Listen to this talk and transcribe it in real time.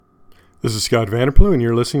This is Scott Vanderplu, and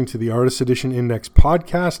you're listening to the Artist Edition Index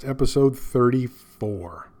Podcast, episode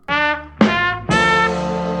 34.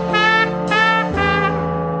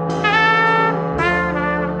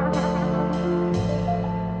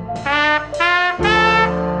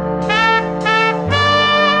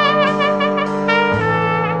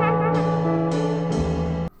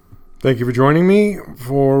 Thank you for joining me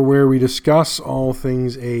for where we discuss all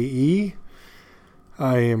things AE.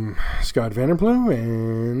 I am Scott Vanderplu,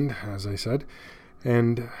 and as I said,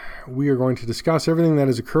 we are going to discuss everything that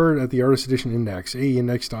has occurred at the Artist Edition Index,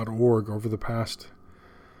 aeindex.org, over the past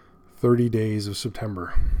 30 days of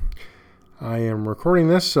September. I am recording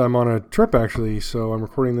this. I'm on a trip, actually, so I'm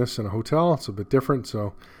recording this in a hotel. It's a bit different,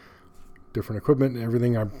 so different equipment and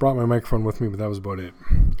everything. I brought my microphone with me, but that was about it.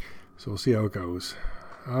 So we'll see how it goes.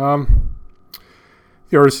 The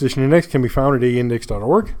Artist Edition Index can be found at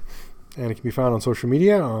aeindex.org. And it can be found on social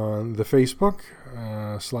media, on the Facebook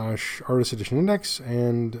 / Artist Edition Index,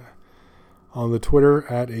 and on the Twitter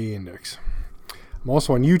at AEindex. I'm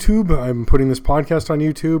also on YouTube. I'm putting this podcast on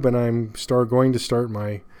YouTube, and I'm going to start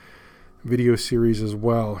my video series as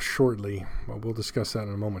well shortly. But we'll discuss that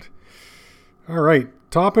in a moment. All right,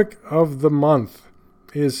 topic of the month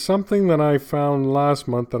is something that I found last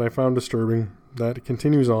month that I found disturbing, that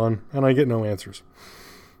continues on, and I get no answers.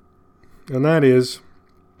 And that is,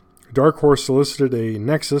 Dark Horse solicited a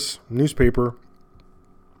Nexus newspaper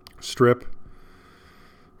strip,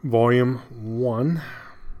 volume 1,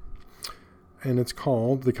 and it's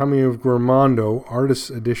called The Coming of Grimmondo Artist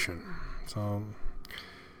Edition. So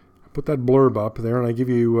I put that blurb up there, and I give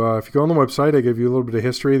you, if you go on the website, I give you a little bit of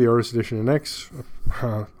history of the Artist Edition Index,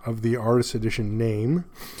 of the Artist Edition name.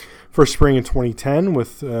 First spring in 2010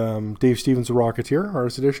 with Dave Stevens' The Rocketeer,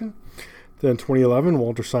 Artist Edition. Then 2011,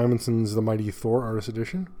 Walter Simonson's The Mighty Thor, Artist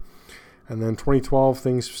Edition. And then 2012,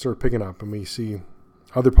 things start picking up, and we see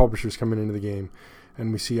other publishers coming into the game,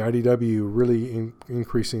 and we see IDW really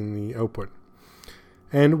increasing the output.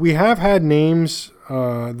 And we have had names,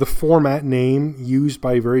 the format name used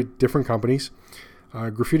by very different companies.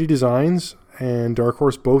 Graffiti Designs and Dark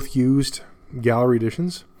Horse both used gallery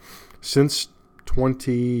editions since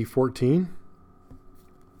 2014.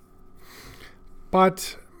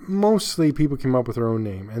 But mostly people came up with their own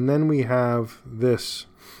name. And then we have this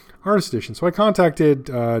Artist Edition. So I contacted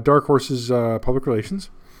Dark Horse's public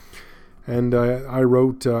relations, and I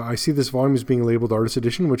wrote, I see this volume is being labeled Artist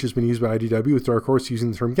Edition, which has been used by IDW, with Dark Horse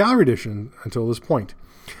using the term Gallery Edition until this point.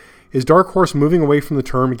 Is Dark Horse moving away from the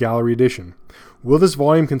term Gallery Edition? Will this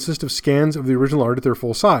volume consist of scans of the original art at their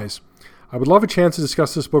full size? I would love a chance to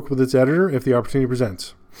discuss this book with its editor if the opportunity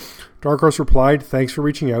presents. Dark Horse replied, thanks for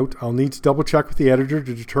reaching out. I'll need to double check with the editor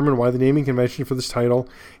to determine why the naming convention for this title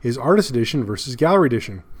is Artist Edition versus Gallery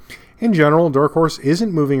Edition. In general, Dark Horse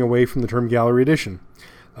isn't moving away from the term Gallery Edition.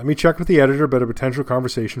 Let me check with the editor about a potential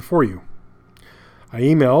conversation for you. I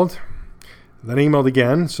emailed, then emailed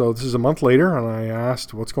again, so this is a month later, and I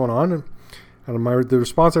asked what's going on, and the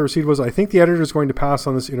response I received was, I think the editor is going to pass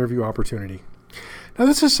on this interview opportunity. Now,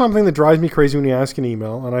 this is something that drives me crazy when you ask an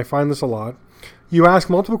email, and I find this a lot. You ask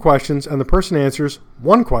multiple questions, and the person answers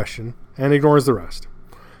one question and ignores the rest.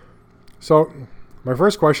 So, my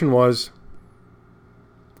first question was,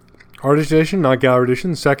 Artist Edition, not Gallery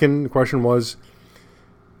Edition. Second question was,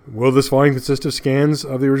 will this volume consist of scans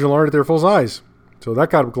of the original art at their full size? So that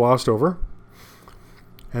got glossed over.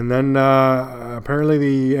 And then apparently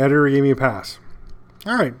the editor gave me a pass.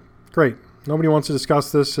 All right, great. Nobody wants to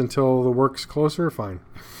discuss this until the work's closer. Fine.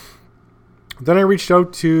 Then I reached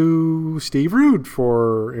out to Steve Rude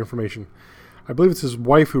for information. I believe it's his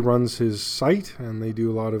wife who runs his site, and they do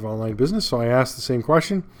a lot of online business. So I asked the same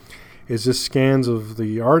question. Is this scans of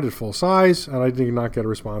the art at full size? And I did not get a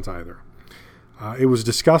response either. It was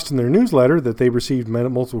discussed in their newsletter that they received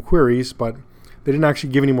multiple queries, but they didn't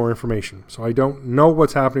actually give any more information. So I don't know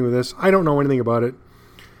what's happening with this. I don't know anything about it.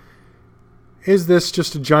 Is this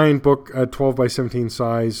just a giant book at 12 by 17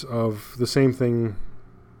 size of the same thing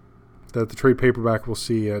that the trade paperback will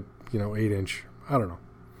see at 8-inch? I don't know.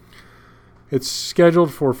 It's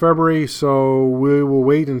scheduled for February, so we will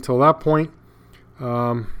wait until that point.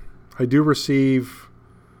 I do receive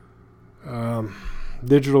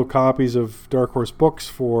digital copies of Dark Horse books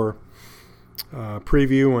for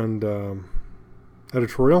preview and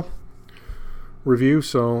editorial review,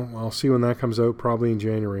 so I'll see when that comes out, probably in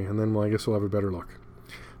January, and then I guess we'll have a better look.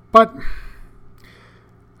 But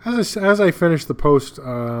as I finish the post,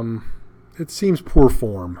 it seems poor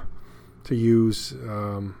form to use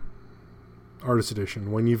Artist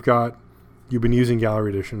Edition when you've been using Gallery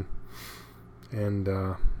Edition, and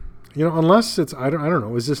unless it's I don't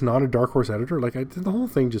know, is this not a Dark Horse editor? The whole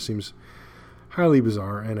thing just seems highly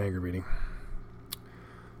bizarre and aggravating.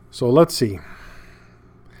 So let's see.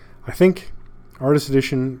 I think Artist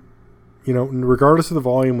Edition, regardless of the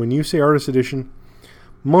volume, when you say Artist Edition,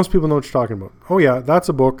 most people know what you're talking about. Oh yeah, that's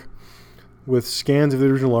a book with scans of the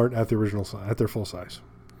original art at their full size.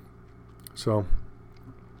 So,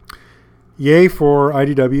 yay for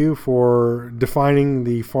IDW for defining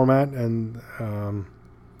the format and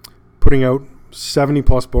putting out 70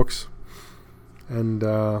 plus books. And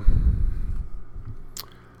I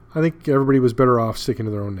think everybody was better off sticking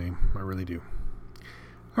to their own name. I really do.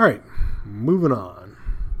 All right, moving on.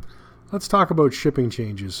 Let's talk about shipping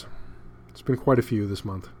changes. It's been quite a few this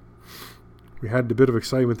month. We had a bit of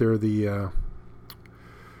excitement there. The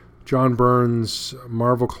John Burns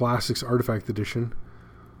Marvel Classics Artifact Edition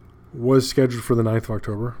was scheduled for the 9th of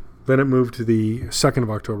October. Then it moved to the 2nd of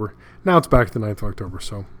October. Now it's back to the 9th of October,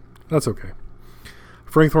 so that's okay.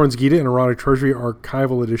 Frank Thorne's Gita and Erotic Treasury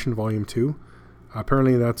Archival Edition Volume 2.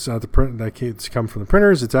 Apparently that's at the print. It's come from the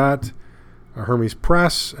printers. It's at Hermes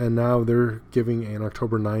Press, and now they're giving an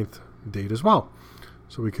October 9th date as well.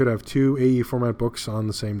 So we could have 2 AE format books on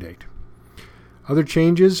the same date. Other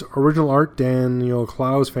changes: original art Daniel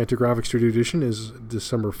Clow's Fantagraphics Studio Edition is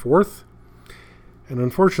December 4th. And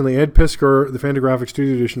unfortunately, Ed Piskor, the Fantagraphics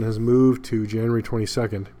Studio Edition, has moved to January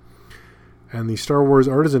 22nd. And the Star Wars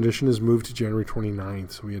Artisan Edition is moved to January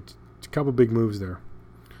 29th. So we had a couple big moves there,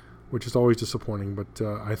 which is always disappointing. But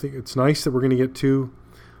I think it's nice that we're going to get 2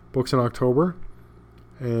 books in October,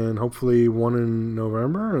 and hopefully one in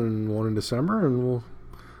November and one in December, and we'll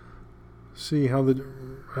see how it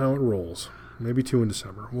rolls. Maybe 2 in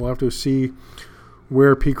December. We'll have to see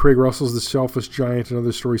where P. Craig Russell's The Selfish Giant and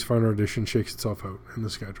Other Stories Fine Art Edition shakes itself out in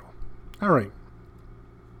the schedule. All right.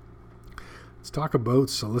 Let's talk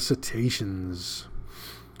about solicitations.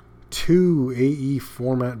 2 AE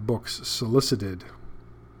format books solicited.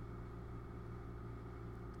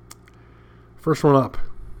 First one up.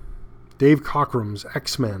 Dave Cockrum's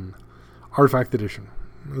X-Men Artifact Edition.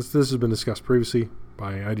 This has been discussed previously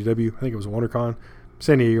by IDW. I think it was WonderCon.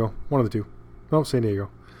 San Diego. One of the two. No, San Diego.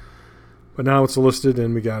 But now it's listed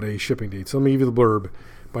and we got a shipping date. So let me give you the blurb.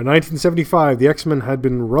 By 1975, the X-Men had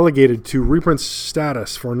been relegated to reprint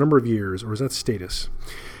status for a number of years. Or is that status?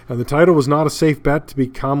 And the title was not a safe bet to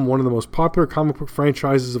become one of the most popular comic book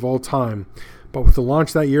franchises of all time. But with the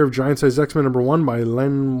launch that year of Giant Size X-Men #1 by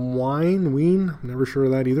Len Wein, never sure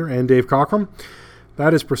of that either, and Dave Cockrum,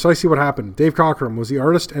 that is precisely what happened. Dave Cockrum was the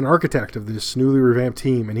artist and architect of this newly revamped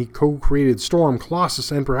team, and he co-created Storm,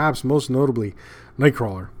 Colossus, and perhaps most notably,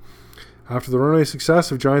 Nightcrawler. After the runaway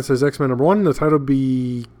success of Giant Size X-Men #1, the title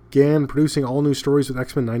began producing all new stories with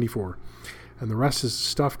X-Men 94, and the rest is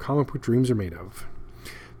stuff comic book dreams are made of.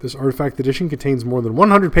 This Artifact Edition contains more than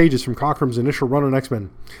 100 pages from Cockrum's initial run on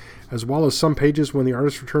X-Men, as well as some pages when the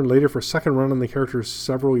artist returned later for a second run on the characters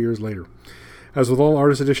several years later. As with all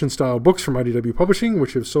Artist Edition style books from IDW Publishing,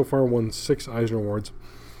 which have so far won 6 Eisner Awards,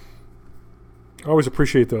 I always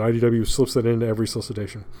appreciate that IDW slips that into every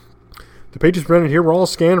solicitation. The pages presented here were all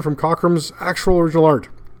scanned from Cockrum's actual original art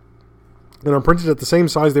and are printed at the same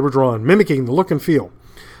size they were drawn, mimicking the look and feel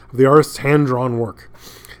of the artist's hand-drawn work.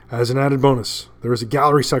 As an added bonus, there is a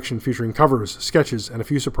gallery section featuring covers, sketches, and a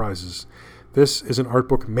few surprises. This is an art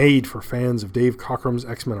book made for fans of Dave Cockrum's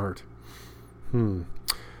X-Men art.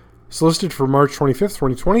 Solicited for March 25th,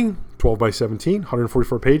 2020, 12 by 17,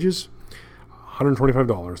 144 pages,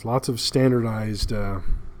 $125. Lots of standardized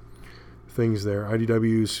things there.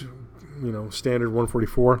 IDW's, standard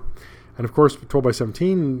 144. And of course, 12 by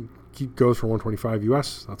 17 goes for 125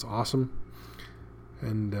 US. That's awesome.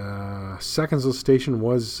 And second solicitation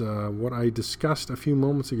was what I discussed a few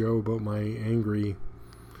moments ago about my angry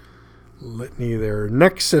litany there.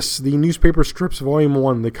 Nexus, the newspaper strips, Volume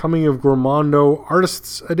 1, The Coming of Gormondo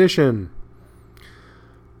Artists Edition.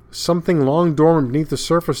 Something long dormant beneath the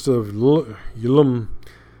surface of Yulum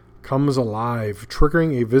comes alive,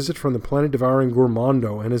 triggering a visit from the planet-devouring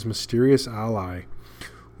Gormondo and his mysterious ally.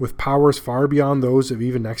 With powers far beyond those of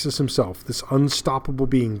even Nexus himself, this unstoppable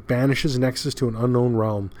being banishes Nexus to an unknown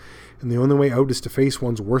realm, and the only way out is to face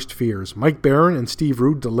one's worst fears. Mike Barron and Steve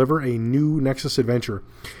Rude deliver a new Nexus adventure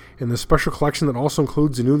in the special collection that also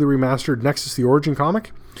includes the newly remastered Nexus The Origin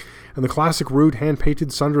comic and the classic Rude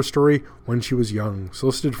hand-painted Sundra story When She Was Young.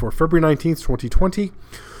 Solicited for February 19th, 2020,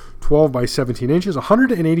 12 by 17 inches,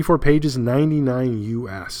 184 pages, $99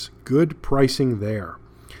 US. Good pricing there.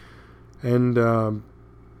 And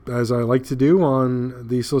as I like to do on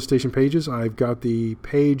the solicitation pages, I've got the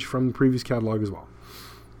page from the previous catalog as well.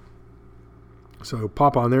 So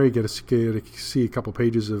pop on there, you get to see a couple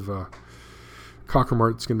pages of Cockrum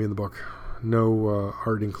art that's going to be in the book. No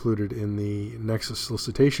art included in the Nexus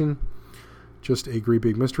solicitation. Just a great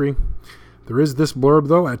big mystery. There is this blurb,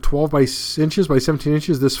 though, at 12 inches by 17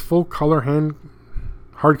 inches. This full color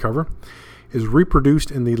hardcover is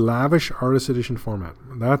reproduced in the lavish artist edition format.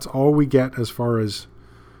 That's all we get as far as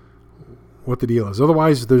what the deal is.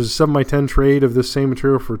 Otherwise, there's a 7x10 trade of this same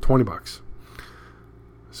material for $20.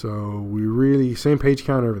 So we really, same page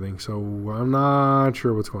count, everything. So I'm not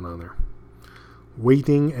sure what's going on there.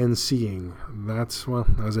 Waiting and seeing. That's, well,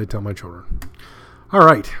 as I tell my children. All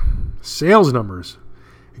right, sales numbers.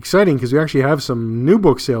 Exciting because we actually have some new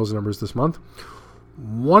book sales numbers this month.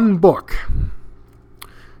 One book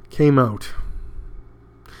came out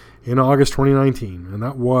in August 2019, and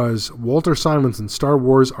that was Walter Simonson's Star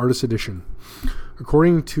Wars Artist Edition.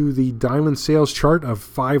 According to the Diamond sales chart of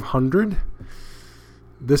 500,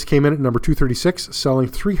 this came in at number 236, selling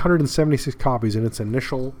 376 copies in its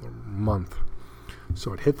initial month.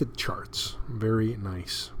 So it hit the charts. Very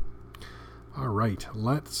nice. All right,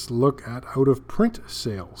 let's look at out-of-print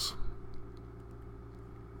sales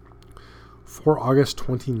for August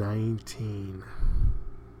 2019.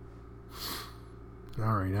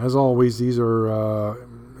 All right, as always, these are,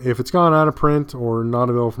 if it's gone out of print or not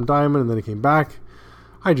available from Diamond and then it came back,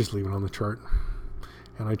 I just leave it on the chart.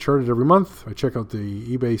 And I chart it every month. I check out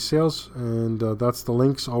the eBay sales, and that's the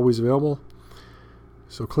links always available.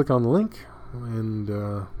 So click on the link and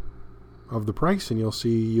of the price, and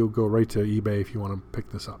you'll go right to eBay if you want to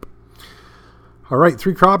pick this up. All right,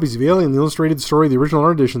 3 copies of Alien, the Illustrated Story, the original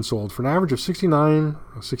art edition, sold for an average of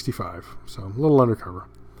 $69.65, so a little undercover.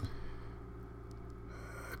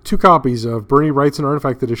 2 copies of Bernie Wrightson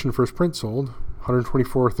Artifact Edition first print sold,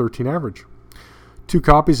 $124.13 average. 2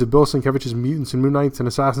 copies of Bill Sienkiewicz's Mutants and Moon Knights and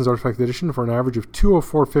Assassins Artifact Edition for an average of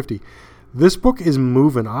 $204.50. This book is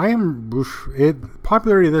moving.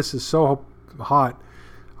 Popularity of this is so hot.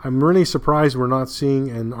 I'm really surprised we're not seeing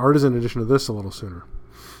an artisan edition of this a little sooner.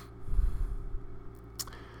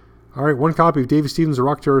 All right, 1 copy of David Stevens' The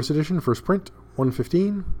Rocketeer Artist Edition, first print,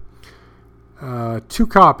 $115. 2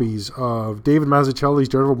 copies of David Mazzucchelli's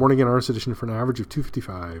Daredevil Born Again Artist Edition for an average of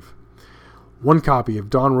 $255. 1 copy of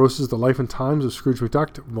Don Rose's The Life and Times of Scrooge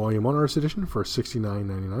McDuck, Volume 1 Artist Edition for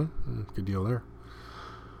 $69.99. Good deal there.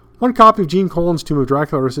 1 copy of Gene Colan's Tomb of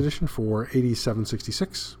Dracula Artist Edition for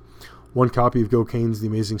 $87.66. 1 copy of Gil Kane's The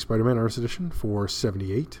Amazing Spider-Man Artist Edition for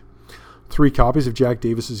 $78. 3 copies of Jack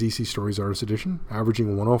Davis's EC Stories Artist Edition,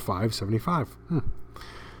 averaging $105.75.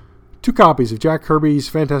 2 copies of Jack Kirby's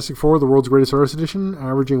Fantastic Four, The World's Greatest Artist Edition,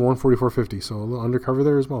 averaging $144.50. So a little undercover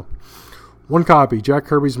there as well. 1 copy, Jack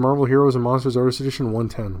Kirby's Marvel Heroes and Monsters Artist Edition,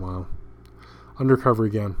 $110. Wow. Undercover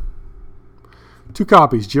again. 2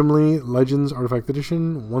 copies, Jim Lee Legends Artifact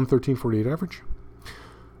Edition, $113.48 average.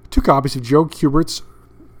 2 copies of Joe Kubert's,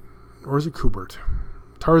 or is it Kubert?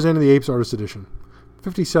 Tarzan of the Apes Artist Edition,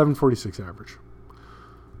 $57.46 average.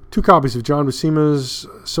 2 copies of John Buscema's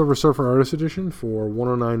Silver Surfer Artist Edition for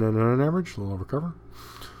 $109.99 average, a little overcover.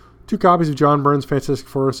 2 copies of John Byrne's Fantastic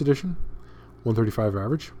Four Artist Edition, $135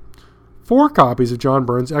 average. 4 copies of John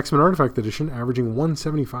Byrne's X-Men Artifact Edition, averaging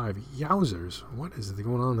 $175. Yowzers, what is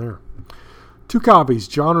going on there? 2 copies,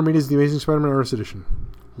 John Romita's The Amazing Spider-Man Artist Edition,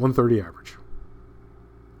 $130 average.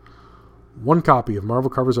 1 copy of Marvel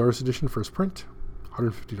Covers Artist Edition first print,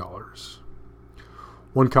 $150.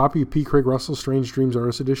 1 copy of P. Craig Russell's Strange Dreams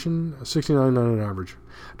Artist Edition, $69.99 average.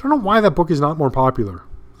 I don't know why that book is not more popular.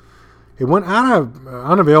 It went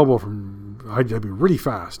unavailable from IDW really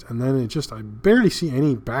fast, and then I barely see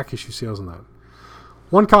any back issue sales on that.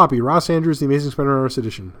 1 copy, Ross Andrews' The Amazing Spider-Man Artist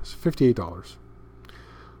Edition, $58.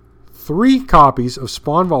 3 copies of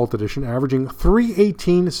Spawn Vault Edition, averaging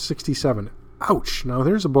 $318.67. Ouch! Now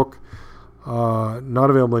there's a book not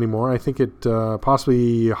available anymore. I think it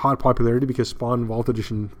possibly hot popularity because Spawn Vault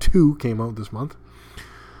Edition 2 came out this month.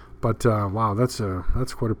 But wow, that's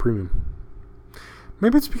quite a premium.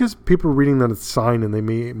 Maybe it's because people are reading that it's signed and they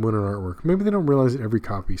may win an artwork. Maybe they don't realize that every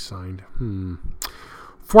copy is signed.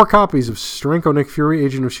 4 copies of Steranko Nick Fury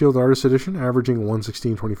Agent of S.H.I.E.L.D. Artist Edition, averaging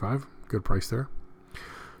 $116.25. Good price there.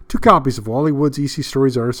 2 copies of Wally Wood's EC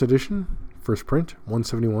Stories Artist Edition, first print,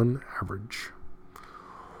 $171 average.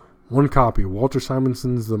 1 copy, Walter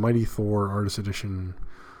Simonson's The Mighty Thor Artist Edition,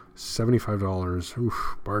 $75.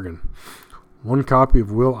 Oof, bargain. 1 copy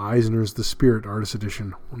of Will Eisner's The Spirit Artist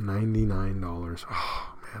Edition, $99.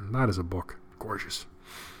 Oh, man, that is a book. Gorgeous.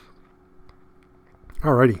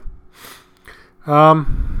 Alrighty.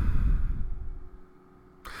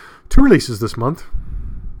 2 releases this month.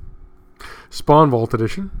 Spawn Vault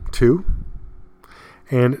Edition, 2.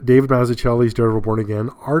 And David Mazzucchelli's Daredevil Born Again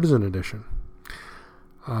Artisan Edition.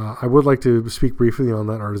 I would like to speak briefly on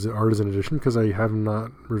that Artisan Edition because I have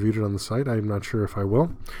not reviewed it on the site. I'm not sure if I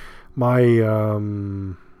will. My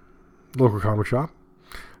local comic shop.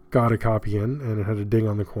 Got a copy in, and it had a ding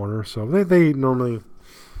on the corner. So they normally...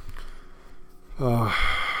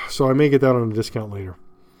 so I may get that on a discount later.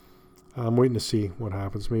 I'm waiting to see what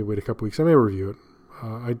happens. Maybe wait a couple weeks. I may review it.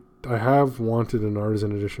 I have wanted an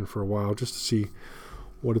artisan edition for a while just to see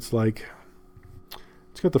what it's like.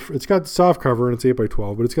 It's got soft cover and it's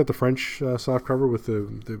 8x12, but it's got the French soft cover with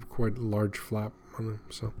the quite large flap on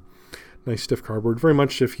it. So nice stiff cardboard. Very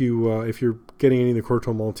much if you're getting any of the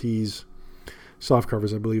Corto Maltese soft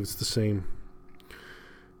covers, I believe it's the same.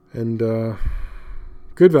 And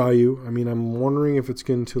good value. I mean, I'm wondering if it's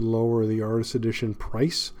going to lower the artist edition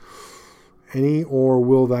price any, or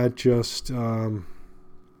will that just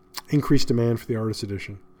increase demand for the artist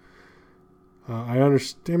edition? I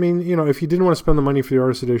understand. I mean, if you didn't want to spend the money for the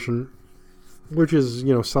artist edition, which is,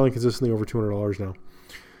 selling consistently over $200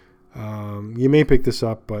 now, you may pick this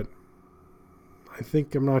up, but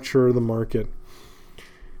I'm not sure of the market,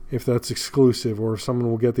 if that's exclusive or if someone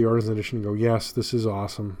will get the artist edition and go, yes, this is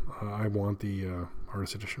awesome. I want the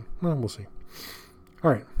artist edition. Well, we'll see.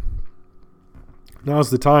 All right.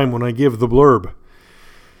 Now's the time when I give the blurb.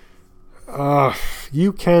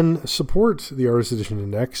 You can support the Artist Edition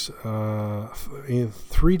Index in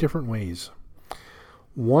 3 different ways.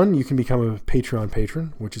 One, you can become a Patreon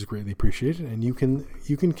patron, which is greatly appreciated, and you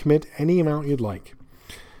can commit any amount you'd like.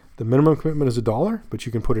 The minimum commitment is $1, but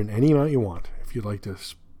you can put in any amount you want. If you'd like to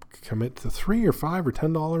commit to $3 or $5 or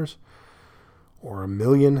 $10 or $1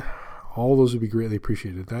 million, all those would be greatly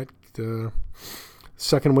appreciated. That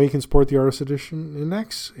second way you can support the Artist Edition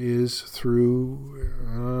Index is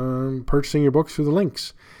through purchasing your books through the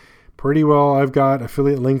links. Pretty well, I've got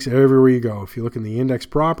affiliate links everywhere you go. If you look in the index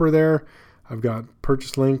proper there, I've got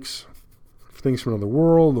purchase links, things from Another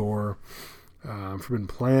World or Forbidden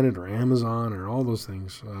Planet or Amazon or all those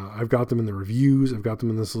things. I've got them in the reviews. I've got them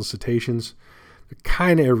in the solicitations. They're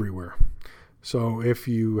kind of everywhere. So if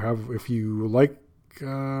you like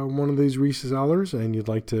one of these resellers and you'd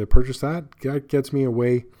like to purchase that gets me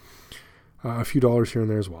away a few dollars here and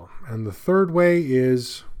there as well. And the third way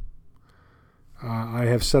is I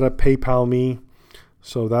have set up PayPal Me,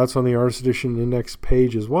 so that's on the Artist Edition Index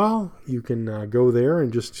page as well. You can go there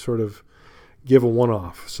and just sort of give a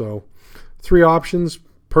one-off. So 3 options: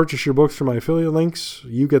 purchase your books from my affiliate links,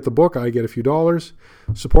 you get the book, I get a few dollars.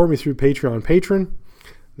 Support me through Patreon Patron.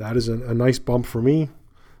 That is a nice bump for me.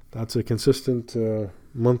 That's a consistent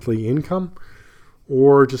monthly income.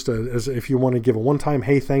 Or just as if you want to give a one-time,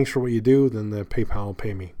 hey, thanks for what you do, then the PayPal will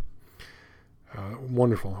pay me.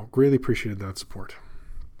 Wonderful. Greatly appreciated that support.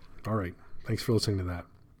 All right. Thanks for listening to that.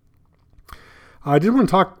 I did want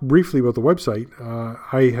to talk briefly about the website.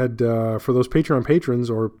 I had, for those Patreon patrons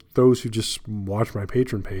or those who just watch my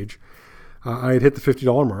patron page, I had hit the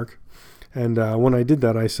 $50 mark. And when I did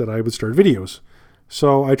that, I said I would start videos.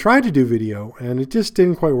 So I tried to do video, and it just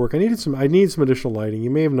didn't quite work. I needed some additional lighting. You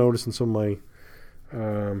may have noticed in some of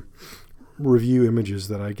my review images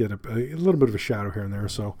that I get a little bit of a shadow here and there.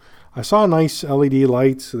 So I saw nice LED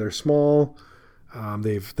lights. They're small.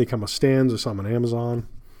 They come with stands. I saw them on Amazon.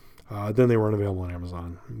 Then they weren't available on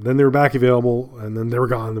Amazon. Then they were back available, and then they were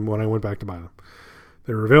gone when I went back to buy them.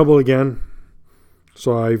 They were available again.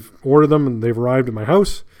 So I've ordered them, and they've arrived at my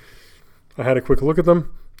house. I had a quick look at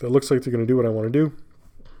them. It looks like they're going to do what I want to do.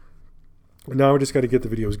 Now I just got to get the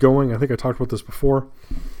videos going. I think I talked about this before.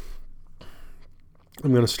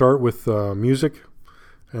 I'm going to start with music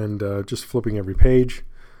and just flipping every page.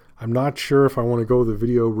 I'm not sure if I want to go the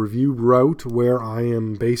video review route where I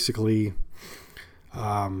am basically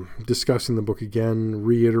discussing the book again,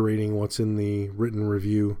 reiterating what's in the written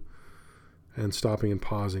review, and stopping and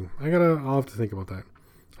pausing. I'll have to think about that.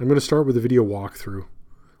 I'm going to start with a video walkthrough,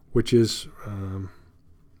 which is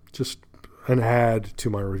just an ad to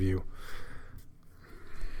my review.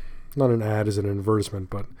 Not an ad as an advertisement,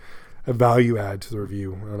 but a value add to the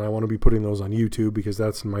review. And I want to be putting those on YouTube because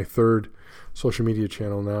that's my 3rd social media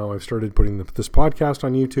channel now. I've started putting this podcast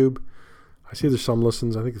on YouTube. I see there's some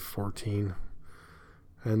listens. I think it's 14.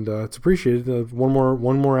 And it's appreciated. One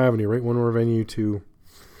more avenue, right? One more venue to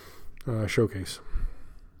showcase.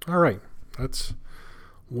 All right. That's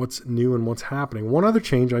what's new and what's happening. One other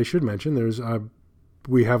change I should mention,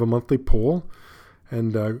 we have a monthly poll,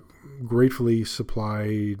 and gratefully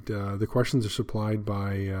supplied, the questions are supplied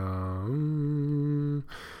by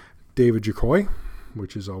David Jacoy,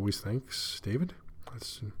 which is always thanks, David.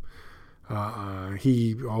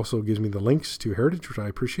 He also gives me the links to Heritage, which I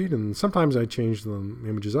appreciate, and sometimes I change the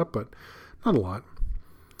images up, but not a lot.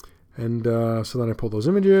 And so then I pull those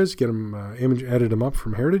images, get them edit them up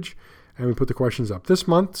from Heritage, and we put the questions up. This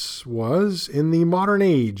month's was, in the modern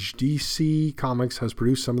age, DC Comics has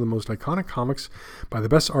produced some of the most iconic comics by the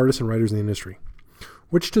best artists and writers in the industry,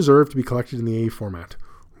 which deserve to be collected in the AE format.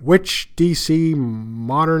 Which DC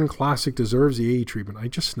modern classic deserves the AE treatment? I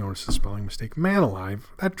just noticed a spelling mistake. Man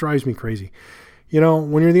alive, that drives me crazy.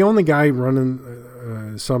 When you're the only guy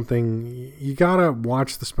running something, you gotta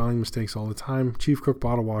watch the spelling mistakes all the time. Chief Cook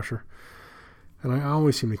Bottle Washer. And I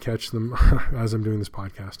always seem to catch them as I'm doing this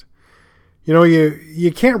podcast.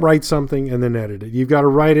 You can't write something and then edit it. You've got to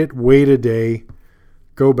write it, wait a day,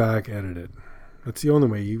 go back, edit it. That's the only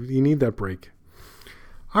way. You need that break.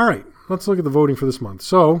 All right, let's look at the voting for this month.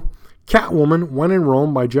 So, Catwoman, When in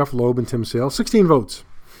Rome by Jeff Loeb and Tim Sale, 16 votes.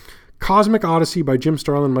 Cosmic Odyssey by Jim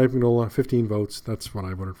Starlin and Mike Mignola, 15 votes. That's what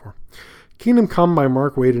I voted for. Kingdom Come by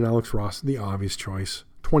Mark Waid and Alex Ross, the obvious choice,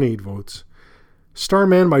 28 votes.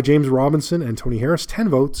 Starman by James Robinson and Tony Harris, 10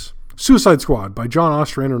 votes. Suicide Squad by John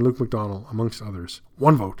Ostrander and Luke McDonnell, amongst others,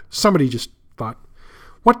 1 vote. Somebody just thought,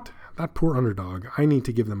 what? That poor underdog. I need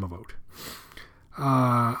to give them a vote.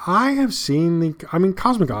 I have seen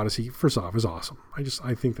Cosmic Odyssey, first off, is awesome.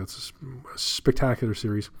 I think that's a spectacular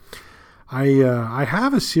series. I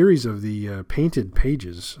have a series of the painted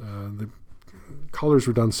pages. The colors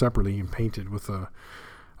were done separately and painted with the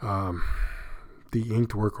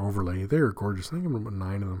inked work overlay. They're gorgeous. I think I'm about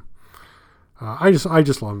 9 of them. I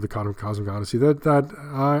just love the Cosmic Odyssey. I like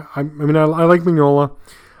Mignola.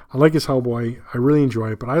 I like his Hellboy. I really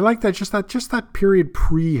enjoy it. But I like that period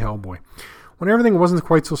pre-Hellboy, when everything wasn't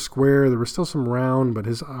quite so square. There was still some round, but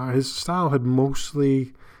his style had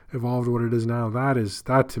mostly evolved to what it is now. That's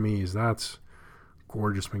gorgeous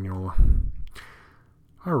Mignola.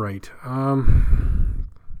 All right.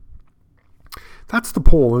 That's the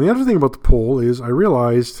poll. And the other thing about the poll is I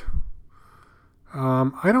realized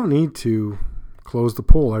I don't need to close the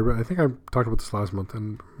poll. I think I talked about this last month,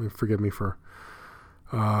 and forgive me for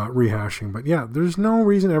rehashing. But yeah, there's no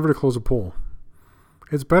reason ever to close a poll.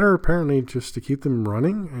 It's better apparently just to keep them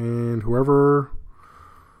running, and whoever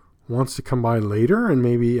wants to come by later and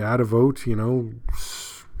maybe add a vote,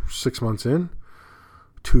 6 months in,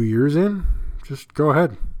 2 years in, just go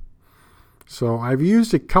ahead. So I've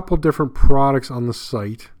used a couple different products on the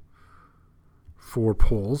site for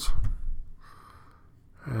polls.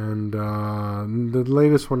 And the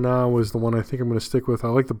latest one now is the one I think I'm going to stick with. I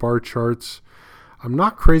like the bar charts. I'm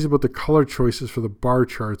not crazy about the color choices for the bar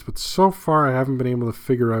charts, but so far I haven't been able to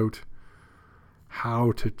figure out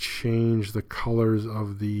how to change the colors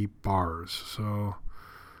of the bars. So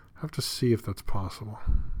I have to see if that's possible.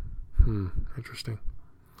 Interesting.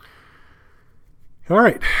 All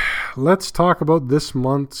right, let's talk about this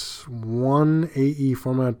month's one AE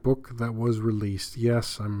format book that was released.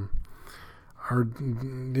 Yes, we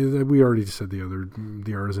already said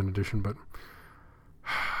the Artisan Edition, but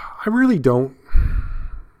I really don't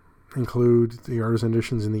include the Artisan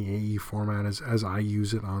Editions in the AE format as I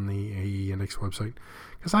use it on the AE Index website,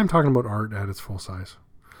 because I'm talking about art at its full size,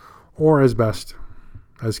 or as best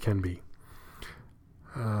as can be.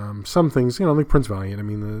 Some things, like Prince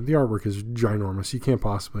Valiant, the artwork is ginormous. You can't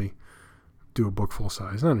possibly do a book full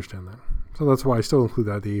size, and I understand that. So that's why I still include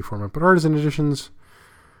that in the AE format. But Artisan Editions,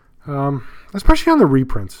 especially on the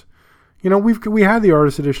reprints, we had the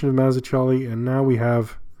Artist Edition of Mazzucchelli, and now we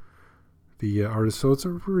have the artist. So it's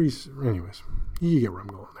anyways, you get where I'm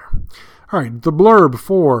going there. All right, the blurb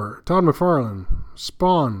for Todd McFarlane,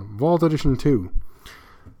 Spawn, Vault Edition 2.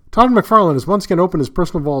 Todd McFarlane has once again opened his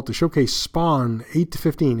personal vault to showcase Spawn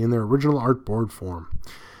 8-15 in their original artboard form.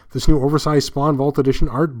 This new oversized Spawn Vault Edition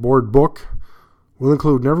artboard book will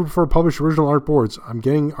include never-before-published original artboards. I'm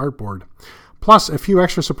getting artboard. Plus a few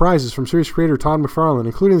extra surprises from series creator Todd McFarlane,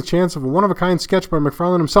 including the chance of a one-of-a-kind sketch by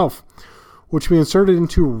McFarlane himself, which will be inserted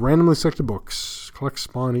into randomly selected books. Collect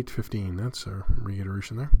Spawn 8-15. That's a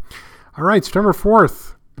reiteration there. All right, September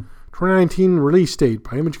 4th. 2019 release date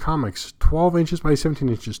by Image Comics, 12 inches by 17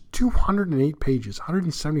 inches, 208 pages,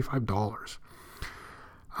 $175.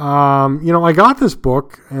 I got this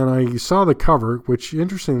book and I saw the cover, which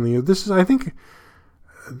interestingly, this is, I think,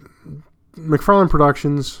 McFarlane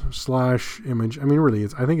Productions / Image. I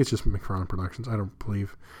think it's just McFarlane Productions. I don't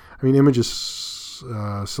believe. Image is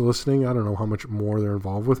soliciting. I don't know how much more they're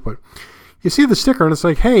involved with, but you see the sticker and it's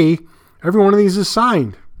like, hey, every one of these is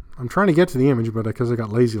signed. I'm trying to get to the image, but because I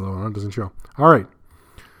got lazy low on it doesn't show. All right. It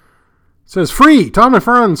says, free Todd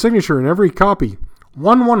McFarlane signature in every copy.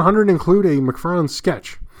 1/100 include a McFarlane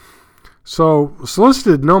sketch. So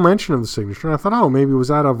solicited no mention of the signature. And I thought, maybe was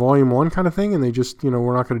that a volume 1 kind of thing? And they just,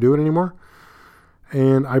 we're not going to do it anymore.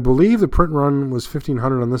 And I believe the print run was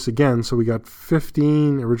 1,500 on this again. So we got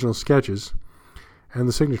 15 original sketches. and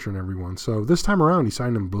the signature in every one. So this time around, he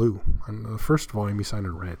signed in blue. On the first volume, he signed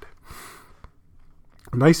in red.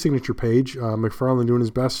 A nice signature page. McFarlane doing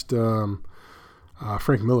his best.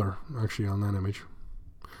 Frank Miller, actually, on that image.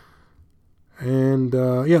 And,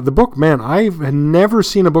 the book, man, I've never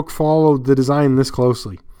seen a book follow the design this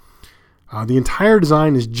closely. The entire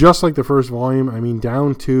design is just like the first volume. I mean,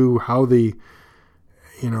 down to how the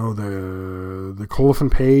colophon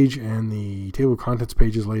page and the table of contents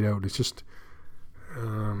page is laid out. It's just,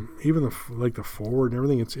 even the forward and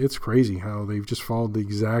everything, it's crazy how they've just followed the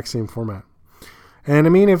exact same format. And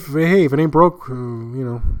I mean, if it ain't broke,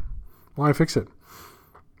 why fix it?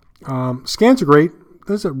 Scans are great.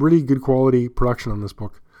 There's a really good quality production on this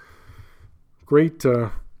book. Great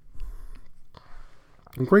to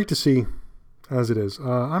see as it is.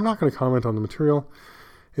 I'm not going to comment on the material.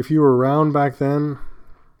 If you were around back then,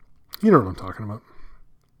 you know what I'm talking about.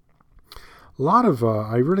 A lot of,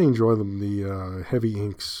 I really enjoy them, the heavy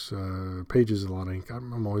inks, pages, a lot of ink.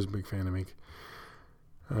 I'm always a big fan of ink.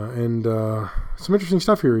 And some interesting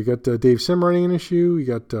stuff here. You got Dave Sim writing an issue. You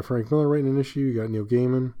got Frank Miller writing an issue. You got Neil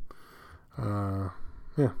Gaiman.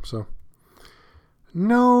 So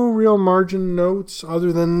no real margin notes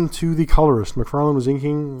other than to the colorist. McFarlane was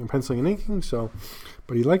inking, penciling and inking,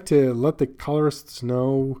 but he liked to let the colorists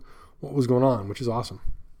know what was going on, which is awesome.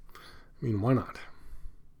 I mean, why not?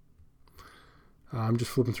 I'm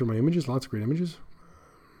just flipping through my images. Lots of great images.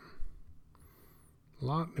 A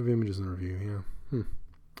lot of images in the review, yeah.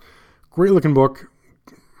 Great looking book.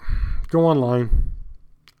 Go online.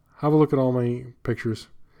 Have a look at all my pictures.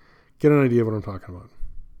 Get an idea of what I'm talking about.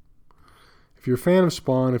 If you're a fan of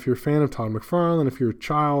Spawn, if you're a fan of Todd McFarlane, if you're a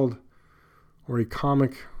child or a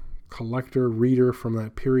comic collector, reader from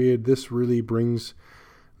that period, this really brings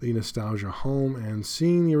the nostalgia home, and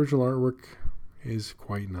seeing the original artwork is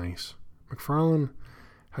quite nice. McFarlane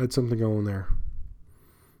had something going there.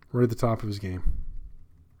 Right at the top of his game.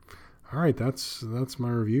 All right, that's my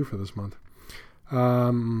review for this month.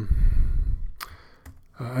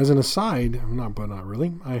 As an aside, but not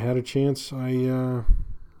really, I had a chance. I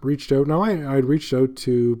reached out. Now, I'd reached out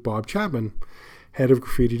to Bob Chapman, head of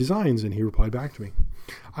Graffiti Designs, and he replied back to me.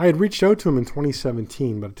 I had reached out to him in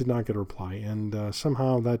 2017, but did not get a reply, and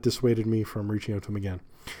somehow that dissuaded me from reaching out to him again.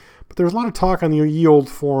 But there was a lot of talk on the ye old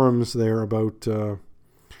forums there about,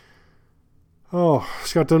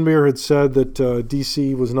 Scott Dunbar had said that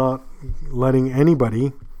DC was not letting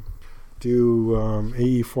anybody do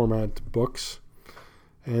AE format books,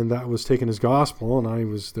 and that was taken as gospel, and I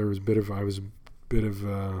was a bit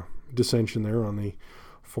of dissension there on the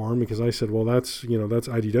forum, because I said, well, that's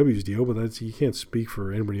IDW's deal, but you can't speak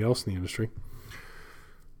for anybody else in the industry.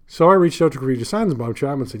 So I reached out to Graffiti Designs, and Bob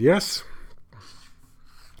Chapman said yes.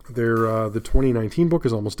 The 2019 book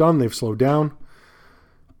is almost done. They've slowed down.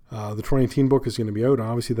 The 2018 book is going to be out.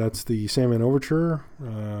 Obviously, that's the Sandman Overture,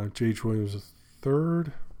 J.H. Williams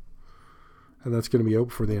III, and that's going to be out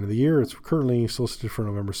before the end of the year. It's currently solicited for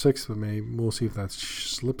November 6th, but we'll see if that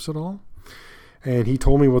slips at all. And he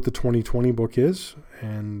told me what the 2020 book is,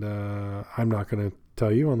 and I'm not going to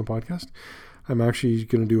tell you on the podcast. I'm actually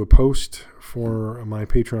going to do a post for my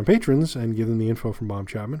Patreon patrons and give them the info from Bob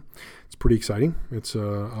Chapman. It's pretty exciting.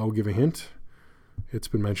 I'll give a hint. It's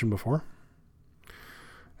been mentioned before.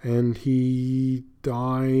 And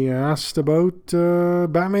I asked about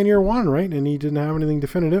Batman Year One, right? And he didn't have anything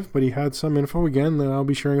definitive, but he had some info, again, that I'll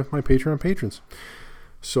be sharing with my Patreon patrons.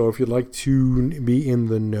 So if you'd like to be in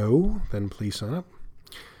the know, then please sign up.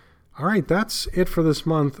 All right, that's it for this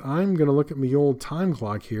month. I'm going to look at my old time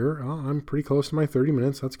clock here. Oh, I'm pretty close to my 30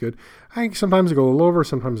 minutes. That's good. Sometimes I go a little over,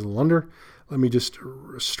 sometimes a little under. Let me just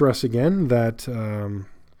stress again that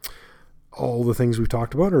all the things we've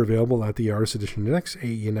talked about are available at the Artist Edition Index,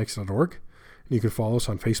 aeindex.org. You can follow us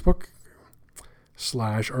on Facebook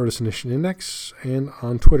 /Artist Edition Index and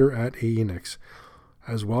on Twitter at aeindex.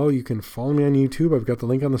 As well, you can follow me on YouTube. I've got the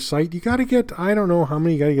link on the site. You got to get, I don't know how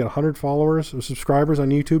many, you got to get 100 followers or subscribers on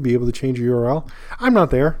YouTube, be able to change your URL. I'm not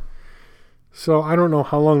there. So I don't know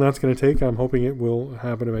how long that's going to take. I'm hoping it will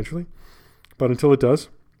happen eventually. But until it does,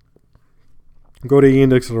 go to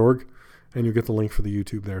aeindex.org and you'll get the link for the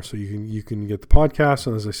YouTube there. So you can get the podcast.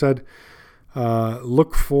 And as I said,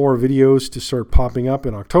 look for videos to start popping up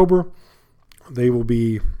in October. They will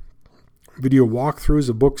be video walkthroughs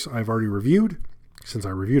of books I've already reviewed, since I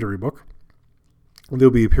reviewed every book. They'll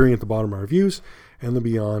be appearing at the bottom of my reviews, and they'll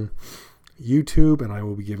be on YouTube, and I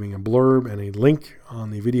will be giving a blurb and a link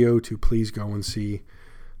on the video to please go and see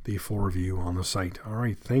the full review on the site. All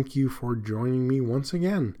right, thank you for joining me once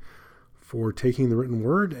again, for taking the written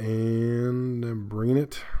word and bringing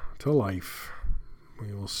it to life.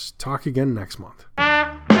 We will talk again next month.